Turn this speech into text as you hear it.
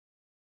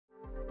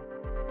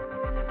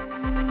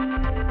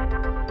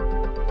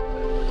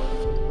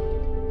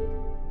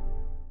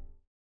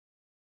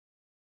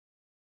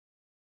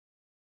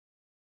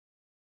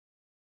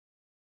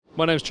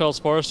My name is Charles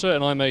Forrester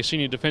and I'm a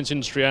Senior Defence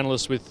Industry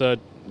Analyst with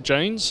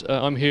Janes.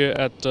 I'm here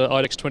at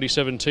IDEX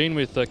 2017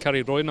 with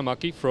Kari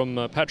Roinamaki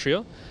from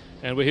Patria,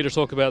 and we're here to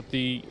talk about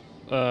the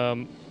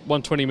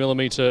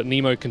 120mm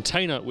NEMO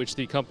container which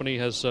the company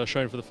has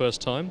shown for the first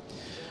time.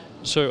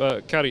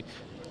 So Kari,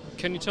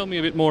 can you tell me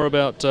a bit more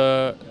about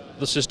the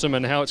system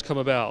and how it's come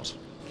about?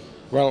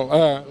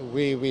 Well,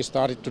 we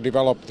started to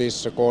develop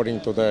this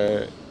according to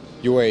the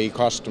UAE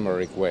customer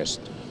request.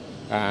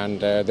 And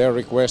their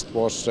request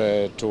was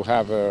to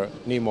have a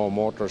NEMO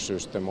motor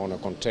system on a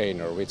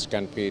container which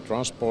can be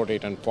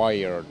transported and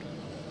fired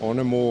on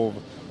a move,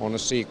 on a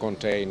sea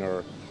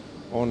container,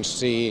 on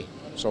sea,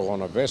 so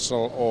on a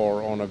vessel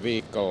or on a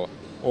vehicle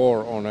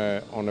or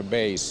on a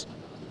base,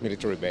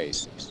 military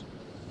bases.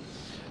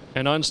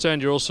 And I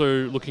understand you're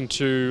also looking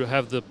to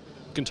have the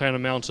container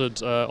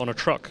mounted on a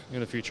truck in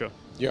the future.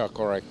 Yeah,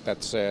 correct.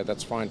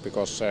 That's fine,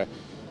 because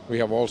we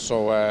have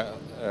also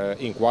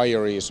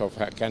inquiries of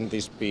can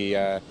this be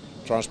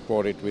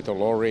transported with a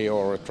lorry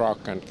or a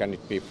truck, and can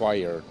it be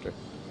fired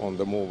on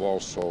the move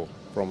also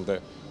from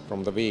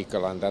the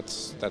vehicle, and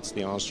that's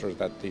the answer,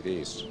 that it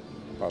is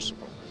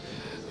possible.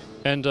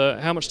 And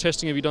how much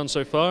testing have you done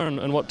so far,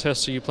 and what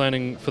tests are you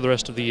planning for the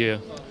rest of the year?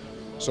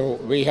 So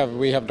we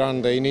have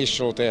done the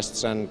initial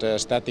tests and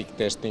static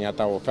testing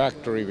at our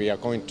factory. We are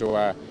going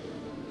to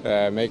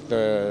make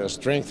the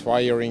strength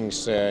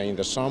firings in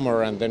the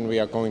summer, and then we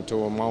are going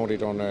to mount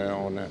it on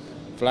a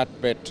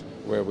flatbed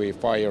where we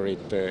fire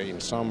it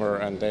in summer,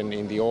 and then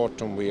in the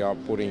autumn we are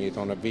putting it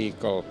on a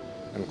vehicle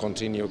and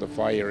continue the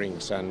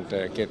firings and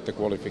get the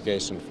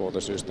qualification for the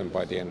system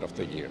by the end of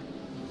the year.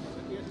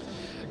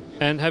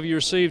 And have you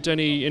received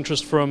any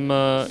interest from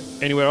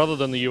anywhere other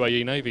than the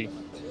UAE Navy?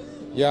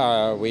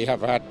 Yeah, we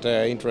have had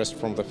interest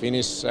from the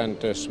Finnish and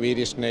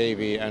Swedish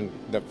Navy and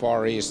the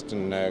Far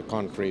Eastern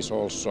countries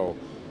also,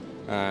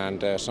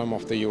 and some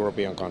of the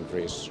European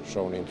countries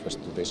shown interest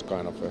in this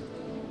kind of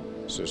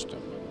a system.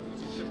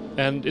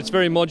 And it's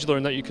very modular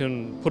in that you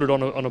can put it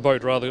on a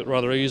boat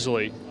rather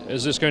easily.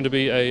 Is this going to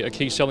be a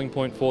key selling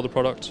point for the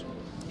product?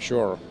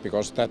 Sure,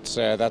 because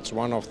that's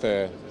one of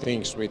the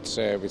things which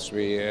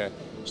we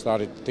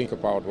started to think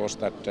about, was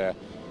that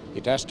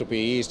it has to be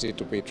easy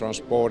to be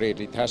transported,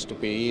 it has to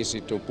be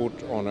easy to put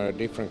on a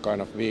different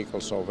kind of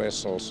vehicles or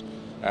vessels,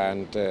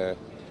 and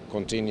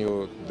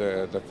continue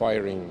the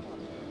firing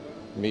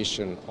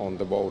mission on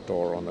the boat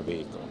or on a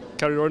vehicle.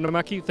 Kari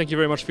Roinamaki, thank you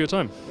very much for your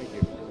time. Thank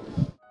you.